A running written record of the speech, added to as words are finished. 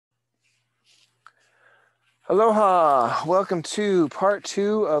Aloha, welcome to part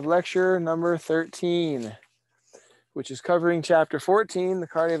 2 of lecture number 13, which is covering chapter 14, the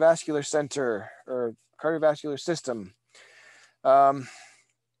cardiovascular center or cardiovascular system. So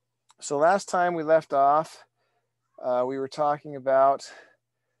last time we left off, we were talking about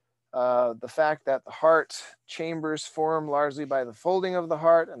the fact that the heart chambers form largely by the folding of the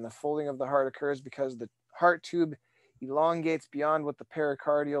heart, and the folding of the heart occurs because the heart tube elongates beyond what the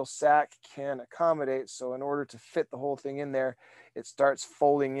pericardial sac can accommodate. So in order to fit the whole thing in there, it starts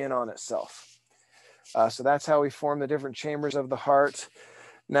folding in on itself. So that's how we form the different chambers of the heart.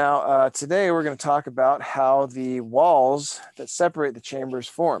 Now, today we're going to talk about how the walls that separate the chambers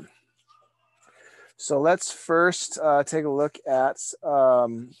form. So let's first take a look at,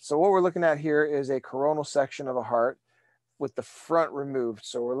 so what we're looking at here is a coronal section of a heart with the front removed.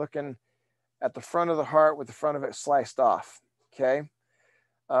 So we're looking at the front of the heart with the front of it sliced off, okay?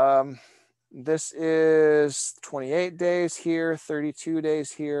 This is 28 days here, 32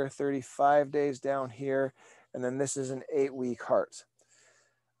 days here, 35 days down here, and then this is an 8-week heart.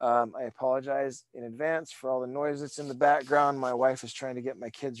 I apologize in advance for all the noise that's in the background. My wife is trying to get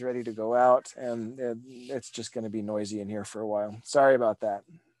my kids ready to go out, and it's just going to be noisy in here for a while. Sorry about that.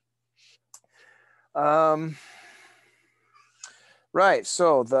 Right,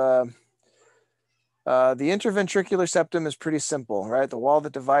 so the interventricular septum is pretty simple, right? The wall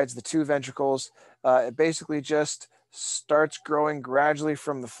that divides the two ventricles, it basically just starts growing gradually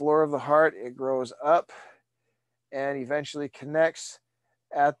from the floor of the heart. It grows up and eventually connects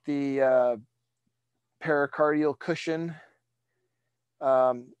at the pericardial cushion.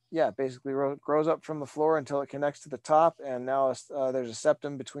 Basically grows up from the floor until it connects to the top, and now there's a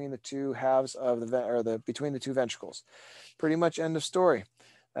septum between the two halves of between the two ventricles. Pretty much end of story.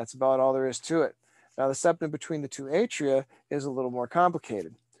 That's about all there is to it. Now the septum between the two atria is a little more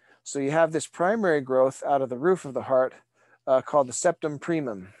complicated. So you have this primary growth out of the roof of the heart called the septum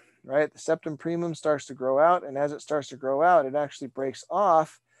primum, right? The septum primum starts to grow out, and as it starts to grow out, it actually breaks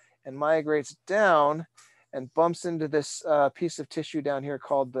off and migrates down and bumps into this piece of tissue down here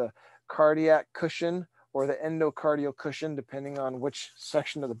called the cardiac cushion or the endocardial cushion, depending on which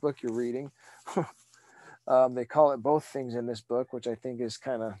section of the book you're reading. They call it both things in this book, which I think is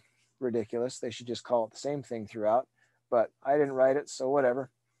kind of ridiculous. They should just call it the same thing throughout, but I didn't write it, so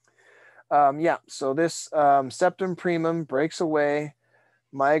whatever. So this septum primum breaks away,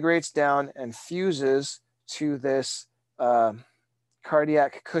 migrates down, and fuses to this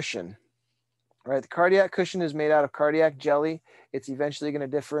cardiac cushion. Right, the cardiac cushion is made out of cardiac jelly. It's eventually going to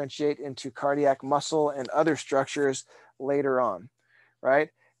differentiate into cardiac muscle and other structures later on, right?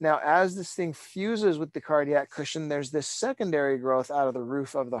 Now, as this thing fuses with the cardiac cushion, there's this secondary growth out of the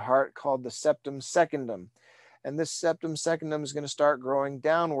roof of the heart called the septum secundum. And this septum secundum is going to start growing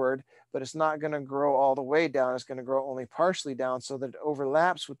downward, but it's not going to grow all the way down. It's going to grow only partially down so that it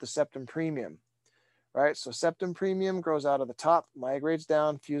overlaps with the septum premium, right? So septum premium grows out of the top, migrates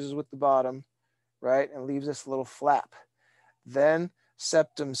down, fuses with the bottom, right, and leaves this little flap. Then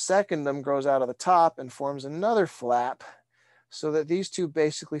septum secundum grows out of the top and forms another flap, so that these two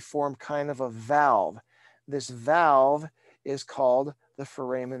basically form kind of a valve. This valve is called the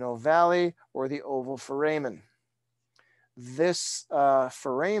foramen ovale or the oval foramen. This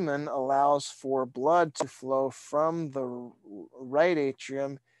foramen allows for blood to flow from the right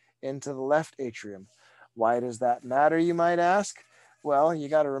atrium into the left atrium. Why does that matter, you might ask? Well, you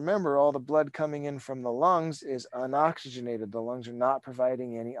got to remember all the blood coming in from the lungs is unoxygenated. The lungs are not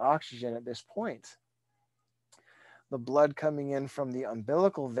providing any oxygen at this point. The blood coming in from the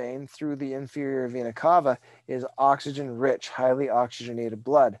umbilical vein through the inferior vena cava is oxygen-rich, highly oxygenated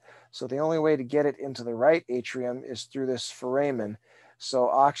blood. So the only way to get it into the right atrium is through this foramen. So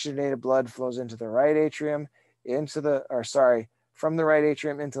oxygenated blood flows into the right atrium, from the right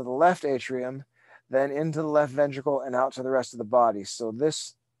atrium into the left atrium, then into the left ventricle and out to the rest of the body. So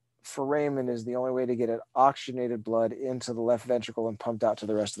this foramen is the only way to get it oxygenated blood into the left ventricle and pumped out to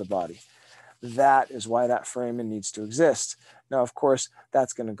the rest of the body. That is why that foramen needs to exist. Now, of course,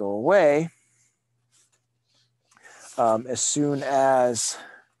 that's going to go away as soon as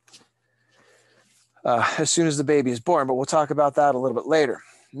the baby is born, but we'll talk about that a little bit later.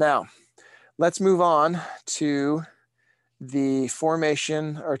 Now, let's move on to the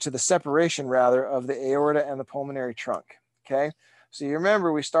formation, or to the separation rather, of the aorta and the pulmonary trunk, okay? So you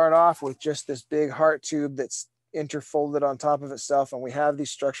remember we start off with just this big heart tube that's interfolded on top of itself, and we have these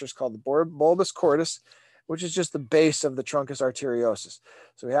structures called the bulbus cordus, which is just the base of the truncus arteriosus.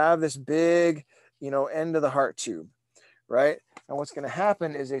 So we have this big, end of the heart tube, right? And what's going to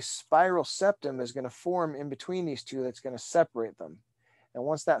happen is a spiral septum is going to form in between these two that's going to separate them. And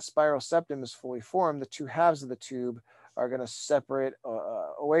once that spiral septum is fully formed, the two halves of the tube are going to separate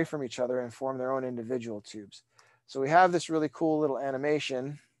away from each other and form their own individual tubes. So we have this really cool little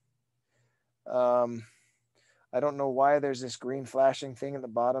animation. I don't know why there's this green flashing thing at the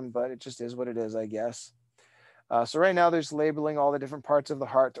bottom, but it just is what it is, I guess. So right now there's labeling all the different parts of the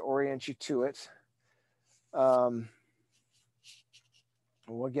heart to orient you to it.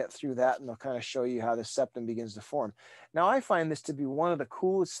 We'll get through that and I'll kind of show you how the septum begins to form. Now I find this to be one of the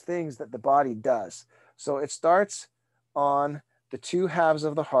coolest things that the body does. So it starts on the two halves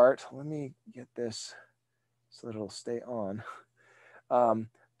of the heart. Let me get this so that it'll stay on.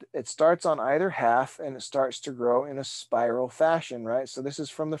 It starts on either half and it starts to grow in a spiral fashion, right? So this is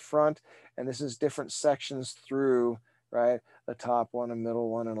from the front and this is different sections through, right? The top one, a middle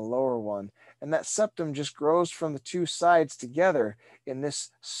one, and a lower one. And that septum just grows from the two sides together in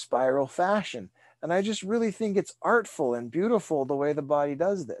this spiral fashion. And I just really think it's artful and beautiful the way the body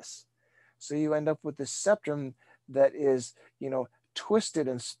does this. So you end up with this septum that is, you know, twisted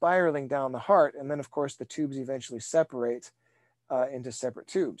and spiraling down the heart. And then of course the tubes eventually separate into separate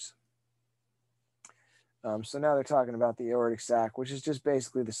tubes. So now they're talking about the aortic sac, which is just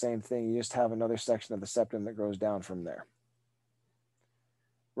basically the same thing. You just have another section of the septum that grows down from there.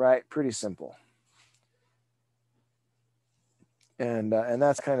 Right, pretty simple. And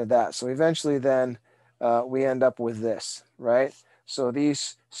that's kind of that. So eventually then we end up with this, right? So the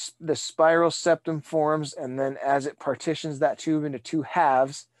spiral septum forms, and then as it partitions that tube into two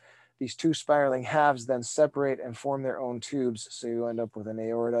halves, these two spiraling halves then separate and form their own tubes. So you end up with an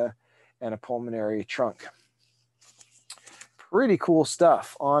aorta and a pulmonary trunk. Pretty cool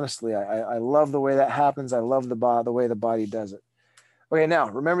stuff, honestly. I love the way that happens. I love the way the body does it. Okay, now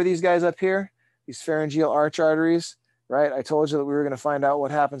remember these guys up here, these pharyngeal arch arteries, right? I told you that we were going to find out what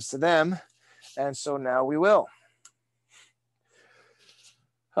happens to them. And so now we will.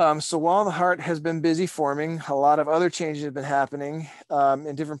 So while the heart has been busy forming, a lot of other changes have been happening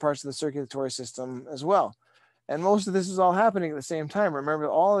in different parts of the circulatory system as well. And most of this is all happening at the same time. Remember,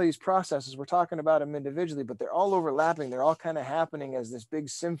 all of these processes, we're talking about them individually, but they're all overlapping. They're all kind of happening as this big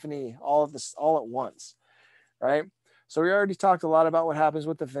symphony, all at once, right? So we already talked a lot about what happens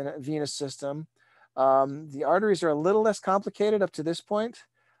with the venous system. The arteries are a little less complicated up to this point.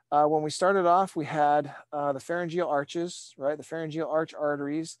 When we started off, we had the pharyngeal arches, right? The pharyngeal arch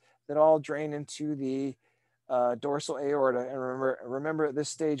arteries that all drain into the dorsal aorta. And remember at this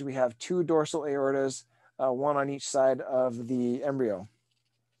stage, we have two dorsal aortas, one on each side of the embryo,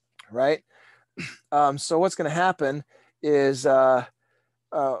 right? So what's going to happen is,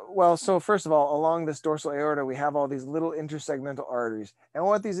 well, so first of all, along this dorsal aorta, we have all these little intersegmental arteries. And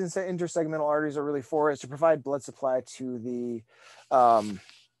what these intersegmental arteries are really for is to provide blood supply to the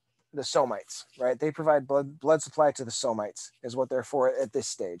somites, right? They provide blood supply to the somites is what they're for at this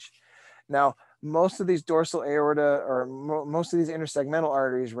stage. Now, most of these dorsal aorta, or most of these intersegmental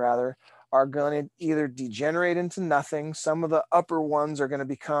arteries rather, are going to either degenerate into nothing. Some of the upper ones are going to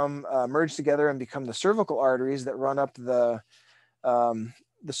become merged together and become the cervical arteries that run up the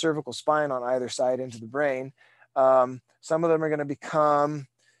cervical spine on either side into the brain. Some of them are going to become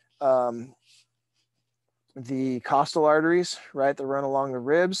the costal arteries, right, that run along the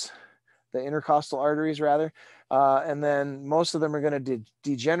ribs, the intercostal arteries rather. And then most of them are going to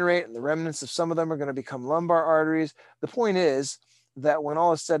degenerate, and the remnants of some of them are going to become lumbar arteries. The point is that when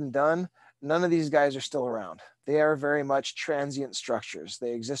all is said and done, none of these guys are still around. They are very much transient structures.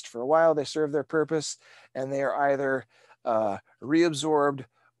 They exist for a while, they serve their purpose, and they are either reabsorbed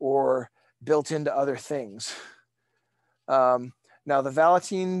or built into other things. Now the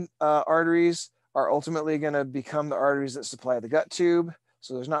Valentin arteries are ultimately going to become the arteries that supply the gut tube.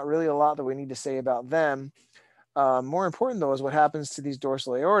 So there's not really a lot that we need to say about them. More important though is what happens to these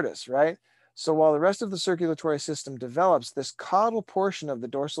dorsal aortas, right? So while the rest of the circulatory system develops, this caudal portion of the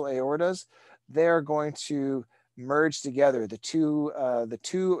dorsal aortas, they're going to merge together. The two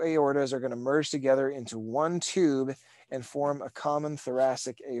aortas are going to merge together into one tube and form a common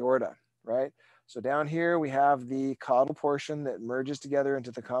thoracic aorta, right? So down here we have the caudal portion that merges together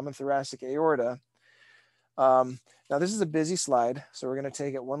into the common thoracic aorta. Now this is a busy slide, so we're going to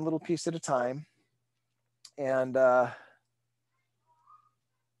take it one little piece at a time. And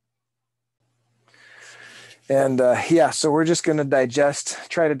yeah, so we're just going to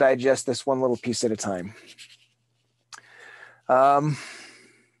try to digest this one little piece at a time.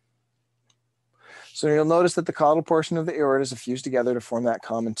 So you'll notice that the caudal portion of the aortas are fused together to form that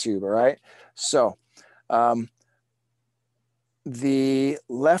common tube, all right? So the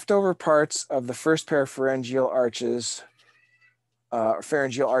leftover parts of the first pair of pharyngeal arches,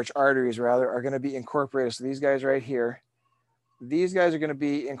 pharyngeal arch arteries rather, are going to be incorporated. So these guys right here, these guys are going to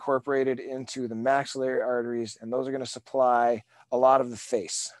be incorporated into the maxillary arteries, and those are going to supply a lot of the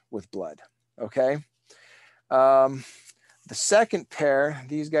face with blood, okay? The second pair,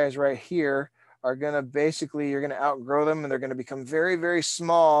 these guys right here, are going to basically, you're going to outgrow them, and they're going to become very, very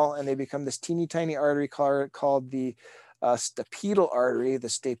small, and they become this teeny tiny artery called the stapedal artery. The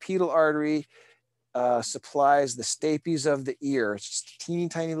stapedal artery supplies the stapes of the ear. It's just a teeny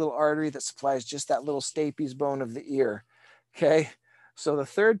tiny little artery that supplies just that little stapes bone of the ear. Okay, so the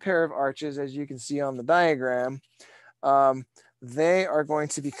third pair of arches, as you can see on the diagram, they are going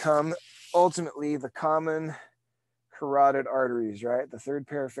to become ultimately the common carotid arteries, right? The third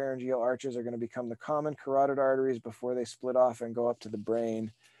pair of pharyngeal arches are going to become the common carotid arteries before they split off and go up to the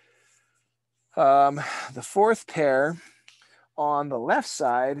brain. The fourth pair on the left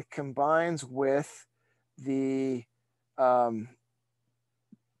side combines with the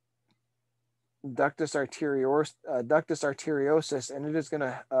ductus arteriosus, and it is going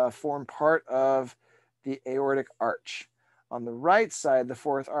to form part of the aortic arch. On the right side, the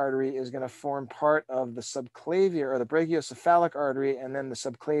fourth artery is going to form part of the subclavian or the brachiocephalic artery, and then the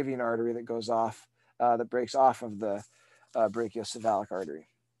subclavian artery that goes off, that breaks off of the brachiocephalic artery.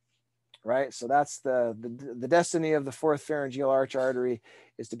 Right, so that's the destiny of the fourth pharyngeal arch artery,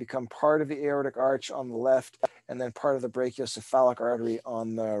 is to become part of the aortic arch on the left, and then part of the brachiocephalic artery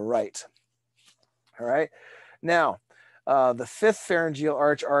on the right. All right, now the fifth pharyngeal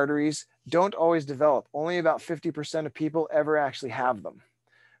arch arteries don't always develop. Only about 50% of people ever actually have them.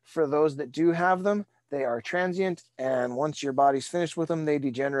 For those that do have them, they are transient, and once your body's finished with them, they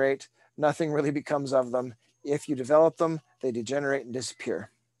degenerate. Nothing really becomes of them. If you develop them, they degenerate and disappear.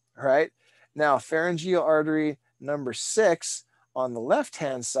 All right, now pharyngeal artery number 6 on the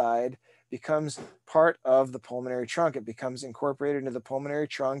left-hand side becomes part of the pulmonary trunk. It becomes incorporated into the pulmonary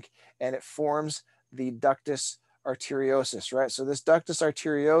trunk, and it forms the ductus arteriosus, right? So this ductus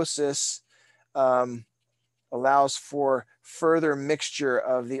arteriosus allows for further mixture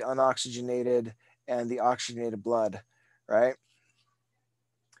of the unoxygenated and the oxygenated blood, right?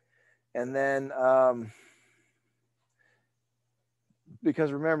 And then,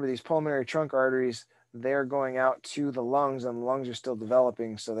 because remember, these pulmonary trunk arteries, they're going out to the lungs, and the lungs are still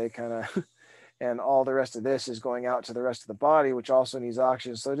developing, so they kind of, and all the rest of this is going out to the rest of the body, which also needs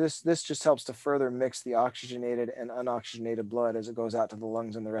oxygen. So this just helps to further mix the oxygenated and unoxygenated blood as it goes out to the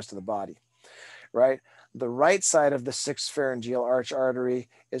lungs and the rest of the body, right? The right side of the sixth pharyngeal arch artery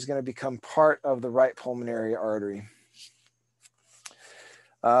is going to become part of the right pulmonary artery.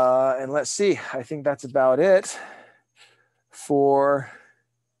 And let's see, I think that's about it for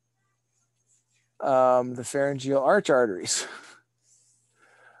the pharyngeal arch arteries.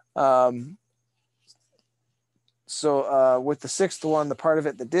 So with the sixth one, the part of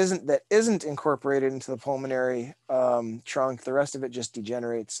it that isn't incorporated into the pulmonary trunk, the rest of it just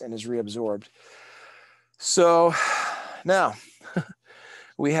degenerates and is reabsorbed. So now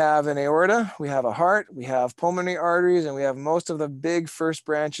we have an aorta, we have a heart, we have pulmonary arteries, and we have most of the big first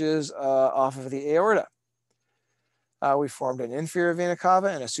branches off of the aorta. We formed an inferior vena cava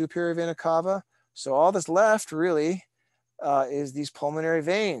and a superior vena cava. So all that's left really is these pulmonary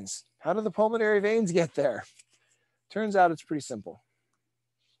veins. How do the pulmonary veins get there? Turns out it's pretty simple.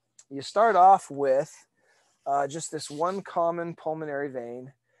 You start off with just this one common pulmonary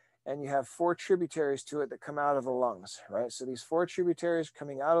vein, and you have 4 tributaries to it that come out of the lungs, right? So these 4 tributaries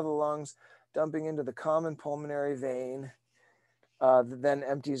coming out of the lungs, dumping into the common pulmonary vein, that then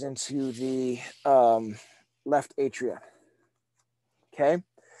empties into the left atria. Okay.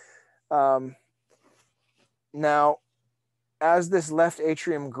 Now, as this left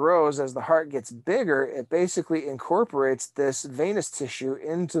atrium grows, as the heart gets bigger, it basically incorporates this venous tissue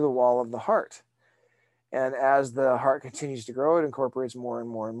into the wall of the heart. And as the heart continues to grow, it incorporates more and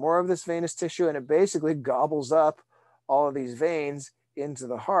more and more of this venous tissue, and it basically gobbles up all of these veins into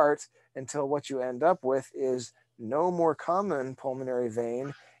the heart until what you end up with is no more common pulmonary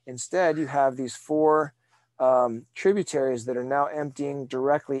vein. Instead, you have these 4 tributaries that are now emptying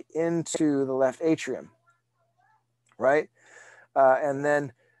directly into the left atrium, right? And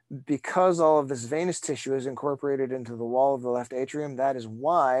then because all of this venous tissue is incorporated into the wall of the left atrium, that is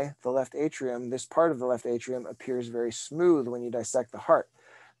why the left atrium, this part of the left atrium, appears very smooth when you dissect the heart.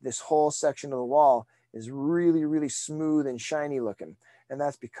 This whole section of the wall is really, really smooth and shiny looking. And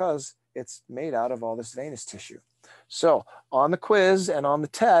that's because it's made out of all this venous tissue. So on the quiz and on the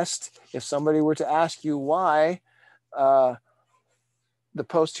test, if somebody were to ask you why the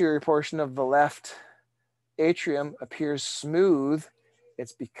posterior portion of the left atrium appears smooth,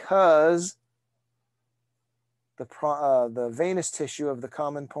 it's because the venous tissue of the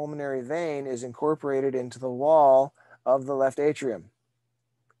common pulmonary vein is incorporated into the wall of the left atrium.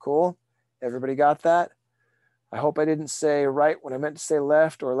 Cool? Everybody got that? I hope I didn't say right when I meant to say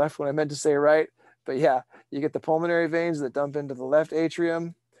left, or left when I meant to say right. But yeah, you get the pulmonary veins that dump into the left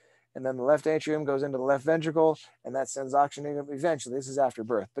atrium, and then the left atrium goes into the left ventricle, and that sends oxygen eventually. This is after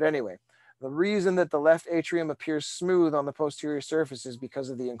birth. But anyway, the reason that the left atrium appears smooth on the posterior surface is because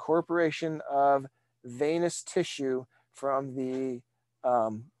of the incorporation of venous tissue from the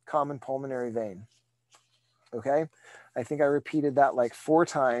common pulmonary vein. Okay, I think I repeated that like 4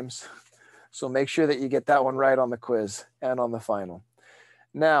 times. So make sure that you get that one right on the quiz and on the final.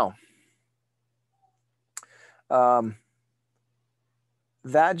 Now,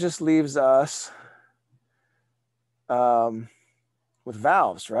 that just leaves us with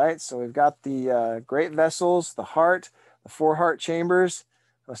valves, right? So we've got the great vessels, the heart, the 4 heart chambers.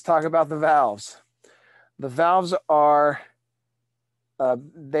 Let's talk about the valves. The valves are,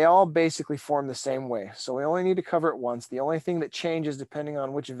 they all basically form the same way. So we only need to cover it once. The only thing that changes depending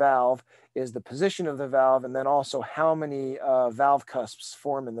on which valve is the position of the valve, and then also how many valve cusps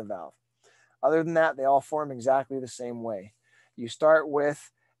form in the valve. Other than that, they all form exactly the same way. You start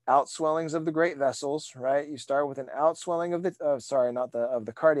with outswellings of the great vessels, right? You start with an outswelling of the, of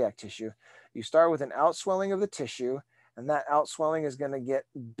the cardiac tissue. You start with an outswelling of the tissue, and that outswelling is going to get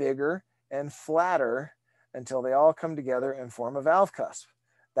bigger and flatter until they all come together and form a valve cusp.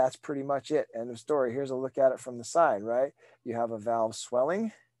 That's pretty much it. End of story. Here's a look at it from the side, right? You have a valve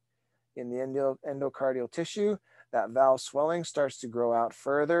swelling in the endocardial tissue. That valve swelling starts to grow out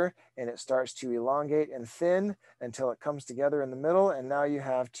further, and it starts to elongate and thin until it comes together in the middle. And now you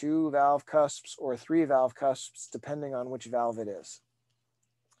have 2 valve cusps or 3 valve cusps, depending on which valve it is.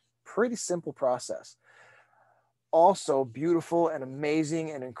 Pretty simple process. Also beautiful and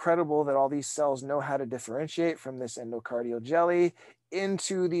amazing and incredible that all these cells know how to differentiate from this endocardial jelly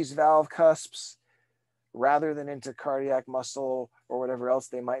into these valve cusps rather than into cardiac muscle or whatever else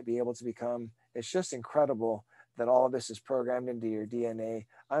they might be able to become. It's just incredible that all of this is programmed into your DNA.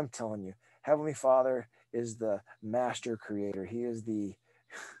 I'm telling you, Heavenly Father is the master creator. He is the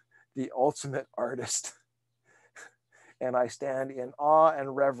ultimate artist. And I stand in awe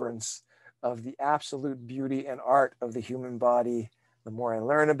and reverence of the absolute beauty and art of the human body. The more I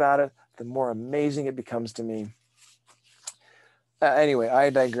learn about it, the more amazing it becomes to me. Anyway, I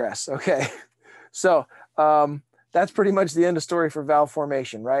digress. Okay. So that's pretty much the end of story for valve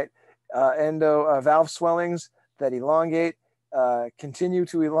formation, right? Valve swellings that elongate, continue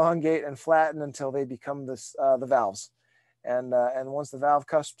to elongate and flatten until they become the valves. And once the valve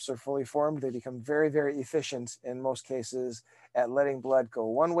cusps are fully formed, they become very, very efficient in most cases at letting blood go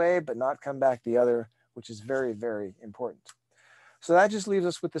one way, but not come back the other, which is very, very important. So that just leaves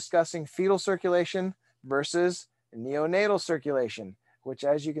us with discussing fetal circulation versus neonatal circulation, which,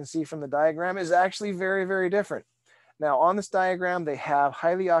 as you can see from the diagram, is actually very, very different. Now, on this diagram, they have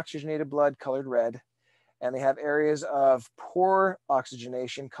highly oxygenated blood colored red, and they have areas of poor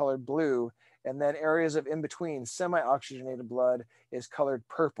oxygenation colored blue, and then areas of in-between semi-oxygenated blood is colored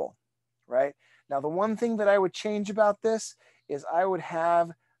purple, right? Now, the one thing that I would change about this is I would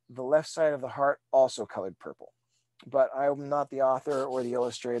have the left side of the heart also colored purple, but I'm not the author or the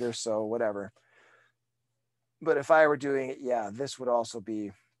illustrator, so whatever. But if I were doing it, yeah, this would also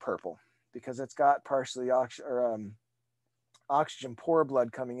be purple because it's got partially oxygen poor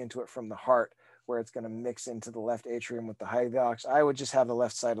blood coming into it from the heart, where it's going to mix into the left atrium with the highly oxygenated. I would just have the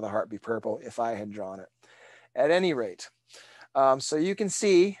left side of the heart be purple if I had drawn it. At any rate, so you can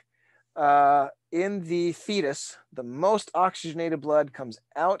see in the fetus, the most oxygenated blood comes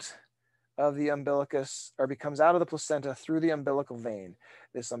out of the umbilicus, or comes out of the placenta through the umbilical vein.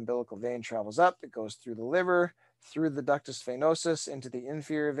 This umbilical vein travels up, it goes through the liver, through the ductus venosus, into the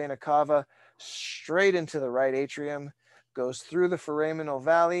inferior vena cava, straight into the right atrium, goes through the foraminal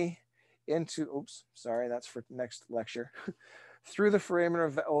valley, into, oops, sorry, that's for next lecture, through the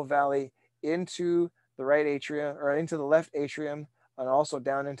foraminal valley into the right atrium, or into the left atrium, and also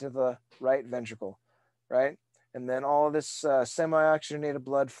down into the right ventricle, right? And then all of this semi-oxygenated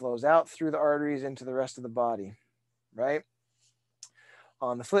blood flows out through the arteries into the rest of the body, right?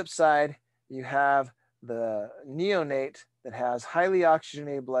 On the flip side, you have the neonate that has highly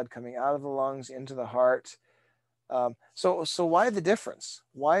oxygenated blood coming out of the lungs into the heart. So why the difference?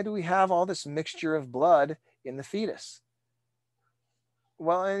 Why do we have all this mixture of blood in the fetus?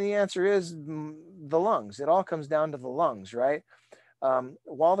 Well, and the answer is the lungs. It all comes down to the lungs, right?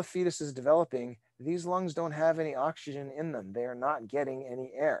 While the fetus is developing, these lungs don't have any oxygen in them. They are not getting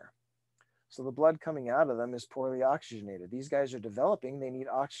any air. So the blood coming out of them is poorly oxygenated. These guys are developing. They need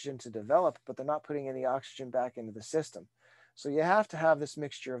oxygen to develop, but they're not putting any oxygen back into the system. So you have to have this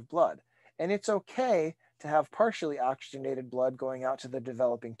mixture of blood. And it's okay to have partially oxygenated blood going out to the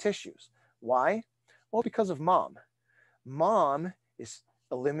developing tissues. Why? Well, because of mom. Mom is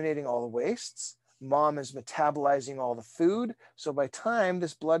eliminating all the wastes. Mom is metabolizing all the food. So by time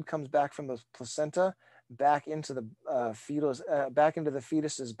this blood comes back from the placenta back into the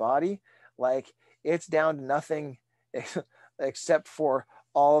fetus's body, like it's down to nothing except for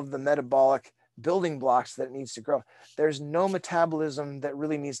all of the metabolic building blocks that it needs to grow. There's no metabolism that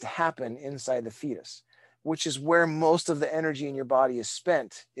really needs to happen inside the fetus, which is where most of the energy in your body is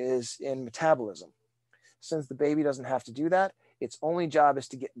spent, is in metabolism. Since the baby doesn't have to do that, its only job is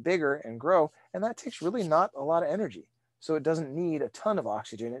to get bigger and grow, and that takes really not a lot of energy. So it doesn't need a ton of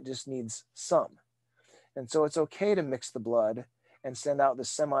oxygen, it just needs some. And so it's okay to mix the blood and send out the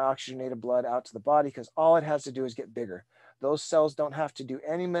semi-oxygenated blood out to the body, because all it has to do is get bigger. Those cells don't have to do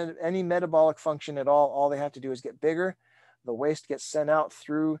any metabolic function at all. All they have to do is get bigger. The waste gets sent out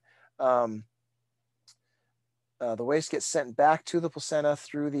through, the waste gets sent back to the placenta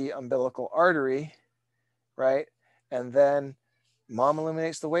through the umbilical artery, right? And then mom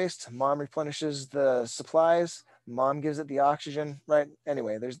eliminates the waste. Mom replenishes the supplies. Mom gives it the oxygen, right?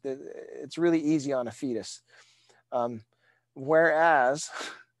 Anyway, it's really easy on a fetus. Whereas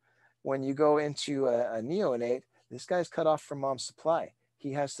when you go into a neonate, this guy's cut off from mom's supply.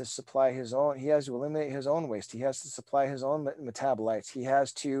 He has to supply his own, he has to eliminate his own waste. He has to supply his own metabolites. He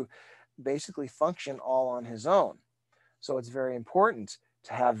has to basically function all on his own. So it's very important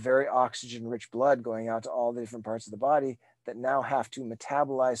to have very oxygen-rich blood going out to all the different parts of the body that now have to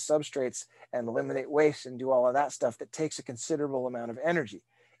metabolize substrates and eliminate waste and do all of that stuff that takes a considerable amount of energy.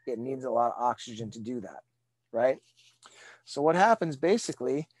 It needs a lot of oxygen to do that, right? So what happens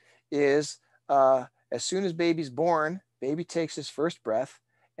basically is as soon as baby's born, baby takes his first breath,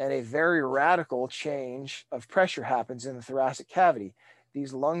 and a very radical change of pressure happens in the thoracic cavity.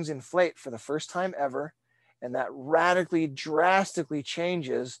 These lungs inflate for the first time ever, and that radically, drastically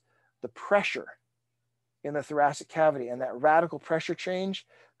changes the pressure in the thoracic cavity. And that radical pressure change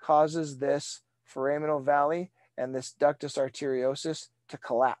causes this foraminal valley and this ductus arteriosus to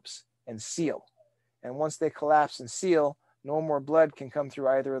collapse and seal. And once they collapse and seal, no more blood can come through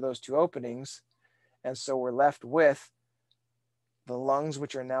either of those two openings. And so we're left with the lungs,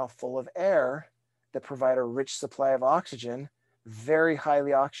 which are now full of air that provide a rich supply of oxygen, very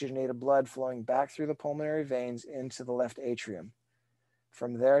highly oxygenated blood flowing back through the pulmonary veins into the left atrium.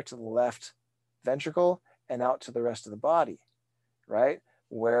 From there to the left ventricle and out to the rest of the body, right?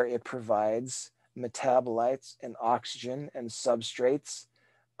 Where it provides metabolites and oxygen and substrates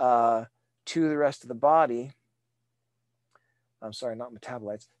to the rest of the body. I'm sorry, not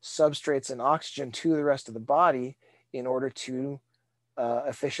metabolites, substrates and oxygen to the rest of the body in order to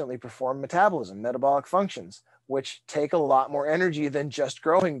efficiently perform metabolism, metabolic functions, which take a lot more energy than just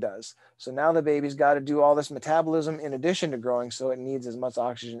growing does. So now the baby's got to do all this metabolism in addition to growing, so it needs as much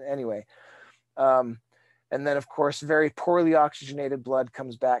oxygen anyway. And then, of course, very poorly oxygenated blood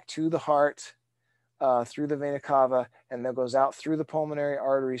comes back to the heart through the vena cava, and then goes out through the pulmonary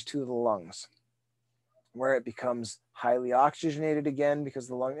arteries to the lungs, where it becomes highly oxygenated again because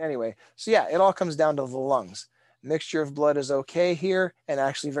the lung, anyway. So yeah, it all comes down to the lungs. Mixture of blood is okay here and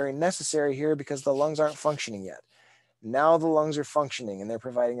actually very necessary here because the lungs aren't functioning yet. Now the lungs are functioning and they're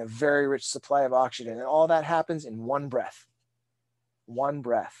providing a very rich supply of oxygen, and all that happens in one breath. One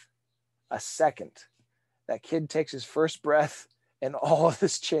breath, a second. That kid takes his first breath and all of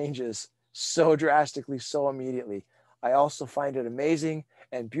this changes so drastically, so immediately. I also find it amazing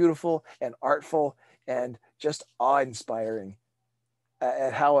and beautiful and artful and just awe-inspiring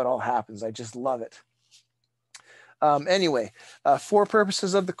at how it all happens. I just love it. Anyway, for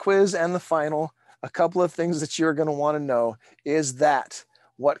purposes of the quiz and the final, a couple of things that you're going to want to know is that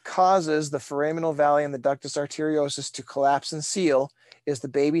what causes the foraminal valley and the ductus arteriosus to collapse and seal is the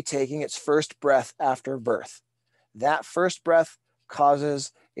baby taking its first breath after birth. That first breath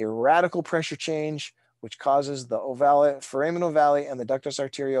causes a radical pressure change, which causes the foraminal valley and the ductus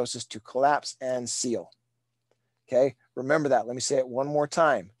arteriosus to collapse and seal. Okay, remember that. Let me say it one more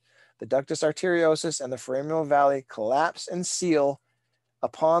time. The ductus arteriosus and the foraminal valley collapse and seal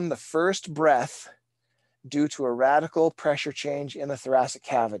upon the first breath due to a radical pressure change in the thoracic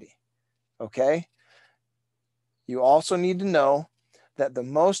cavity. Okay? You also need to know that the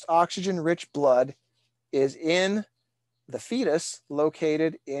most oxygen-rich blood is in the fetus,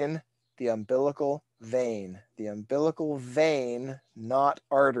 located in the umbilical vein. The umbilical vein, not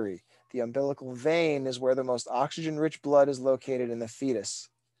artery. The umbilical vein is where the most oxygen-rich blood is located in the fetus.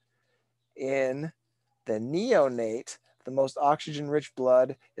 In the neonate, the most oxygen-rich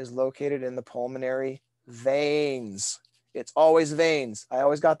blood is located in the pulmonary veins. It's always veins. I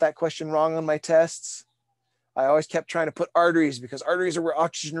always got that question wrong on my tests. I always kept trying to put arteries because arteries are where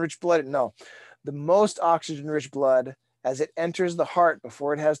oxygen-rich blood. No, the most oxygen-rich blood as it enters the heart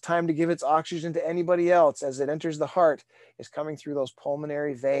before it has time to give its oxygen to anybody else, as it enters the heart, is coming through those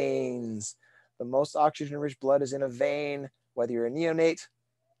pulmonary veins. The most oxygen-rich blood is in a vein, whether you're a neonate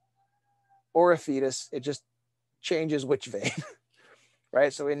or a fetus, it just changes which vein,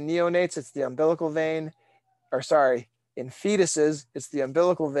 right? So in neonates, it's the umbilical vein, or sorry, in fetuses, it's the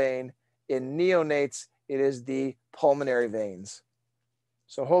umbilical vein. In neonates, it is the pulmonary veins.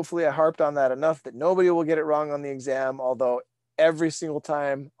 So hopefully I harped on that enough that nobody will get it wrong on the exam, although every single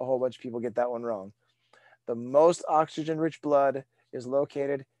time a whole bunch of people get that one wrong. The most oxygen-rich blood is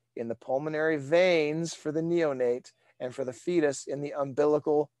located in the pulmonary veins for the neonate, and for the fetus in the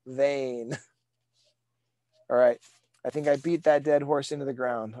umbilical vein. All right, I think I beat that dead horse into the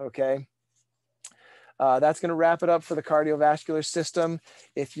ground, okay? That's going to wrap it up for the cardiovascular system.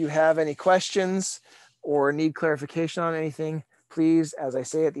 If you have any questions or need clarification on anything, please, as I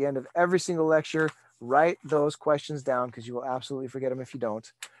say at the end of every single lecture, write those questions down because you will absolutely forget them if you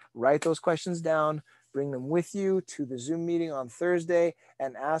don't. Write those questions down, bring them with you to the Zoom meeting on Thursday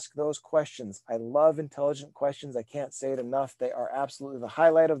and ask those questions. I love intelligent questions. I can't say it enough. They are absolutely the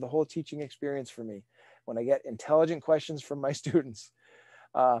highlight of the whole teaching experience for me when I get intelligent questions from my students.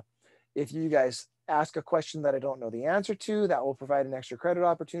 If you guys ask a question that I don't know the answer to, that will provide an extra credit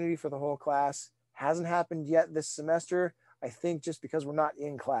opportunity for the whole class. Hasn't happened yet this semester, I think just because we're not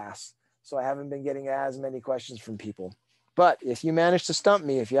in class. So I haven't been getting as many questions from people. But if you manage to stump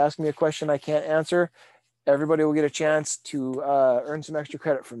me, if you ask me a question I can't answer, everybody will get a chance to earn some extra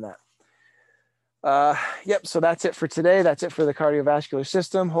credit from that. Yep, so that's it for today. That's it for the cardiovascular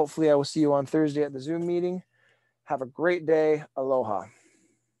system. Hopefully I will see you on Thursday at the Zoom meeting. Have a great day. Aloha.